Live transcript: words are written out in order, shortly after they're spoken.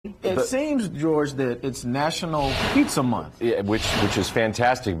It seems, George, that it's National Pizza Month. Yeah, which is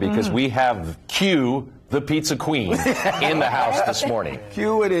fantastic because we have Q, the pizza queen, in the house this morning.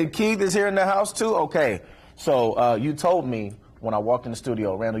 Q and Keith is here in the house, too? Okay. So you told me when I walked in the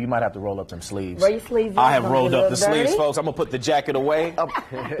studio, Randall, you might have to roll up them sleeves. Roll your sleeves up. I have rolled up the dirty. sleeves, folks. I'm going to put the jacket away.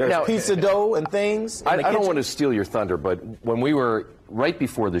 There's pizza dough and things. I don't want to steal your thunder, but when we were right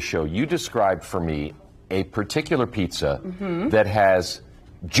before the show, you described for me a particular pizza that has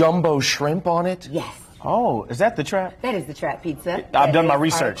jumbo shrimp on it. Yes. Oh, is that the trap? That is the trap pizza. I've done my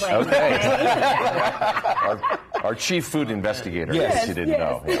research. Okay. our chief food investigator, in case you didn't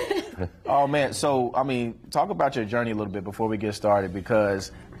know. Yeah. Oh, man. So, I mean, talk about your journey a little bit before we get started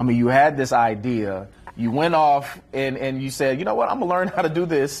because, I mean, you had this idea. You went off and you said, you know what, I'm going to learn how to do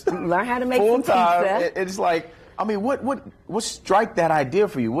this. Learn how to make full some time. pizza. It's like, I mean, what strike that idea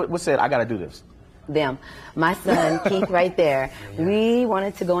for you? What said, I got to do this? Them. My son, Keith, right there. We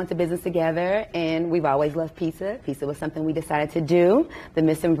wanted to go into business together, and we've always loved pizza. Pizza was something we decided to do. The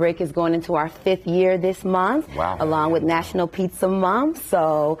Missing Brick is going into our 5th year this month, along with National Pizza Month.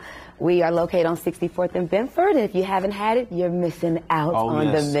 So we are located on 64th and Benford, and if you haven't had it, you're missing out on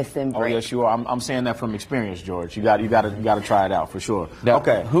the Missing Brick. Oh, yes, you are. I'm saying that from experience, George. You got to try it out for sure. Now,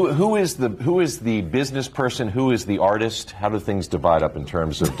 okay. Who is the business person? Who is the artist? How do things divide up in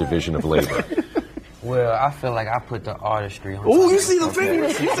terms of division of labor? Well, I feel like I put the artistry on. Oh, you see the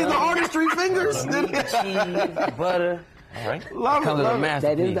fingers? You see the artistry fingers? Cheese, butter. All right. Love Comes it. with a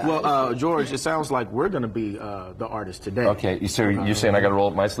masterpiece. Well, George, it sounds like we're going to be the artist today. Okay, so you're saying I got to roll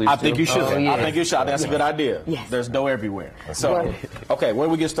up my sleeves I think too? you should. Oh, yeah. I think you should. That's a good idea. Yes. There's dough everywhere. So, okay, where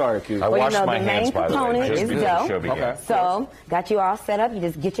do we get started, Q? I washed the my main hands, by the way, component just is before the dough. show began. Okay. So, got you all set up. You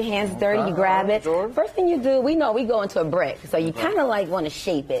just get your hands dirty, you grab it. George. First thing you do, we know we go into a brick, so you kind of like want to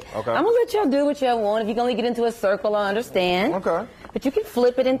shape it. Okay. I'm going to let y'all do what y'all want. If you can only get into a circle, I understand. Okay. But you can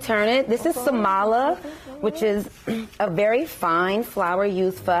flip it and turn it. This is samala, which is a very fine flour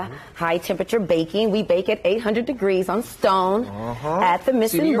used for high temperature baking. We bake at 800 degrees on stone at the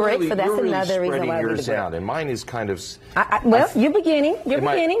Missing Brick, so that's another reason why we do yours out, and mine is kind of. well, you're beginning. You're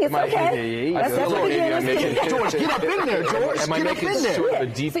beginning. It's Yeah, okay. yeah, That's the beginning. George, get up in there, George. Am I Get up making in there. sort of a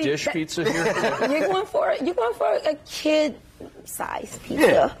deep dish pizza here? You're going for a kid size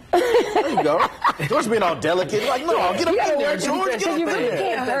pizza. There you go. George being all delicate. Like, no, get up in there, George. Get up You in really there.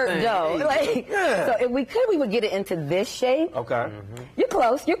 can't hurt dough. Like, so if we could, we would get it into this shape. Okay. You're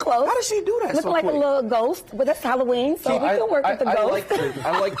close. You're close. How does she do that Looking so like quick? a little ghost, but that's Halloween, so we can work with the ghost.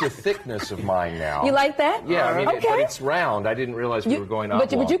 I like the thickness of mine now. You like that? Yeah, I mean, okay. but it's round. I didn't realize we were going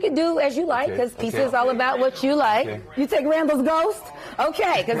But you can do as you like, because pizza is all about what you like. Okay. You take Randall's ghost?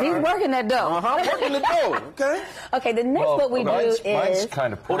 Okay, because he's working that dough. Working the dough. Okay. Okay, the next what we do mine's is...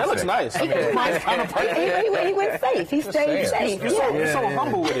 kind of perfect. Oh, that looks nice. Mine's kind of perfect. He went safe. He stayed safe. You're so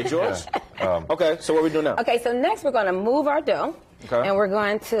humble with it, George. Okay, so what we do now? Okay, so next we're going to move our dough, and we're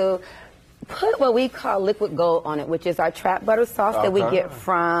going to put what we call liquid gold on it, which is our trap butter sauce that we get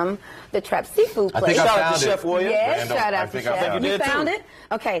from the Trap Seafood place. Shout out to Chef William. Yes, shout out to Chef. You found it?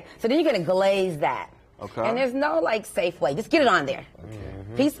 Okay, so then you're going to glaze that. Okay. And there's no, safe way. Just get it on there.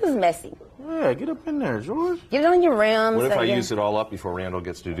 Pizza's messy. Yeah, get up in there, George. Get it on your rims. What if I use it all up before Randall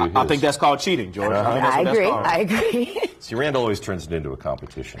gets to do his? I think that's called cheating, George. I agree. See, Randall always turns it into a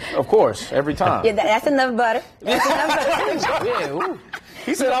competition. Of course, every time. Yeah, that's enough butter. That's enough butter.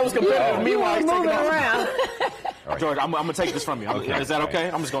 He said I was competitive. Meanwhile, he's Moving taking around. George, I'm going to take this from you. Is that okay?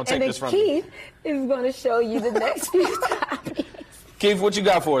 I'm just going to take this from And you. then Keith is going to show you the next few toppings. Keith, what you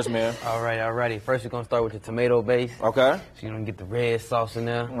got for us, man? All right. First, we're going to start with the tomato base. Okay. So you're going to get the red sauce in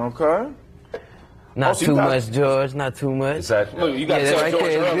there. Okay. Not so you too got- much, George. Not too much. Is that? Look, you got to Yeah, tell right George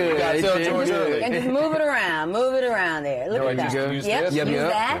there, early. good. You got to tell Right George there. early. And just move it around. Move it around there. Look No, at I that. just use Yep, this? Yep, use yep.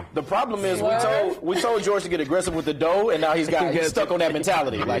 that. The problem is we told George to get aggressive with the dough, and now he's stuck on that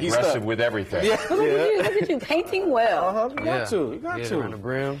mentality. Like he's Aggressive stuck. with everything. Yeah. Look at you. Look at you painting well. You got to. You got Get it around the to.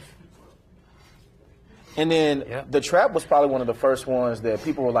 brim. And then Yep. the Trap was probably one of the first ones that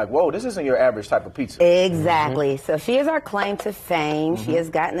people were like, "Whoa, this isn't your average type of pizza." Exactly. So she is our claim to fame. She has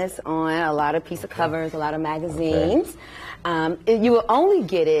gotten us on a lot of pizza covers, a lot of magazines. You will only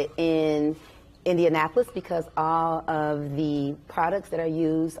get it in Indianapolis because all of the products that are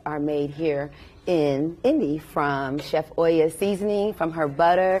used are made here in Indy, from Chef Oya's seasoning, from her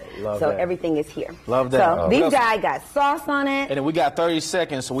butter. Love so that. everything is here. Love that. So What these else? guys got sauce on it. And then we got 30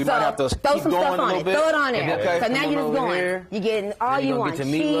 seconds, so we So might have to throw keep some going stuff a on little it. bit. Throw it on there. Okay. So now Come you're on just over going. here. You're getting all Then you you're gonna want. get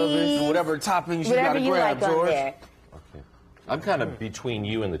your meat lovers. Cheese, Whatever toppings you whatever got to you grab, like on George. there. I'm kind of between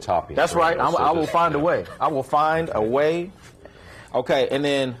you and the toppings. That's right. Randall, so I will just- find a way. I will find a way. Okay, and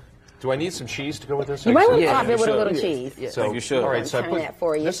then Do I need some cheese to go with this? You might want to Yeah, top you it with a should. little Yeah. cheese. Yeah. So, You should. All right, so I Turn put that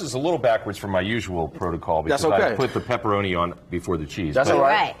for you. this is a little backwards from my usual protocol because That's okay. I put the pepperoni on before the cheese. That's but- all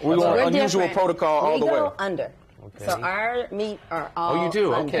right. Right. We want We're unusual different. protocol all we the way. go under. So our meat are all Oh, you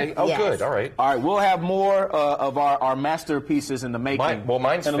do? under. Okay. Oh, Yes. good. All right. All right, we'll have more of our masterpieces in the making.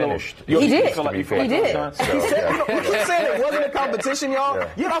 Mine's in a little- finished. He did. You feel like- you feel He like did. it's done? So, He said, yeah. he said it wasn't a competition, y'all. Yeah.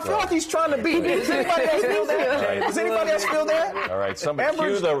 Yeah, I feel like he's trying to beat me. Does anybody else feel that? Does anybody else feel that? All right, somebody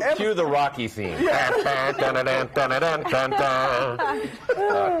Amber's- cue the Rocky theme.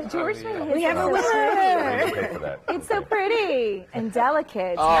 George, We have a Okay winner. for that. It's so pretty and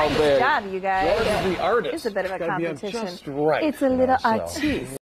delicate. Oh, nice man. job, you guys. the artist. It's a bit of a Gotta be on competition. just right. It's a little So- artiste.